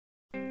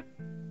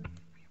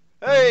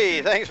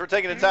Hey, thanks for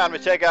taking the time to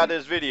check out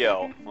this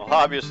video. Well,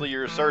 obviously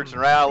you're searching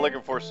around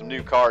looking for some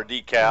new car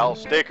decals,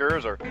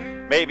 stickers, or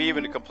maybe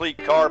even a complete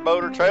car,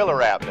 boat, or trailer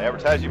wrap to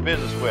advertise your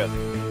business with.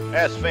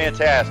 That's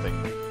fantastic.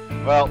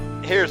 Well,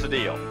 here's the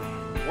deal.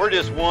 We're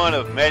just one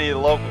of many of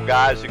the local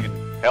guys who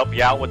can help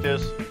you out with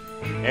this.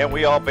 And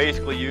we all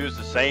basically use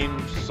the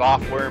same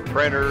software and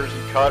printers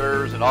and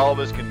cutters, and all of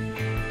us can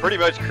pretty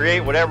much create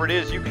whatever it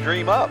is you can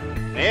dream up.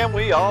 And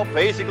we all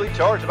basically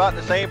charge about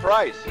the same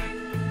price.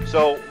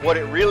 So what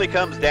it really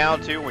comes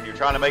down to when you're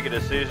trying to make a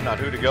decision on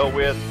who to go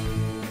with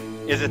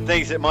is the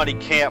things that money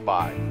can't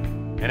buy.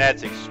 And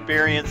that's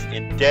experience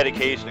and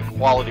dedication and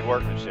quality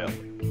workmanship.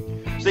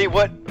 See,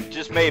 what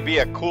just may be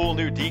a cool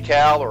new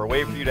decal or a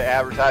way for you to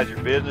advertise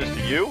your business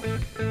to you,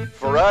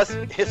 for us,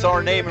 it's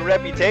our name and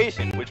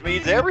reputation, which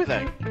means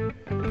everything.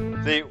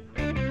 See,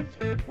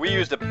 we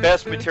use the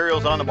best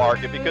materials on the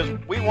market because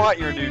we want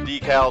your new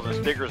decals and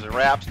stickers and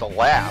wraps to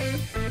last.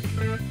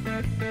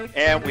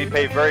 And we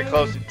pay very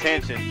close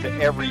attention to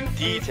every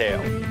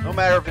detail. No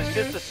matter if it's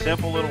just a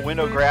simple little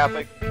window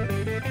graphic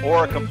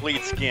or a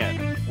complete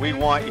skin, we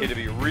want you to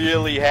be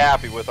really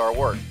happy with our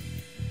work.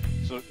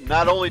 So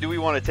not only do we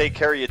want to take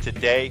care of you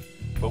today,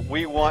 but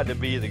we want to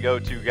be the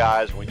go-to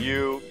guys when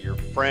you, your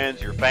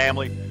friends, your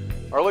family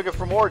are looking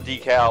for more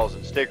decals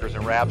and stickers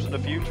and wraps in the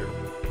future.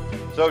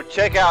 So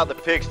check out the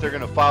pics that are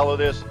going to follow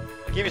this,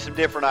 give you some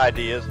different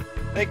ideas,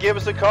 then give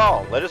us a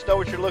call. Let us know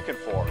what you're looking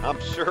for. I'm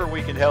sure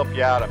we can help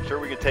you out. I'm sure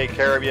we can take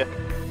care of you.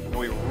 And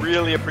we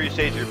really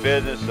appreciate your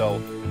business. So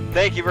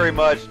thank you very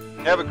much.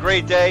 Have a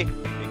great day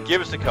and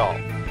give us a call.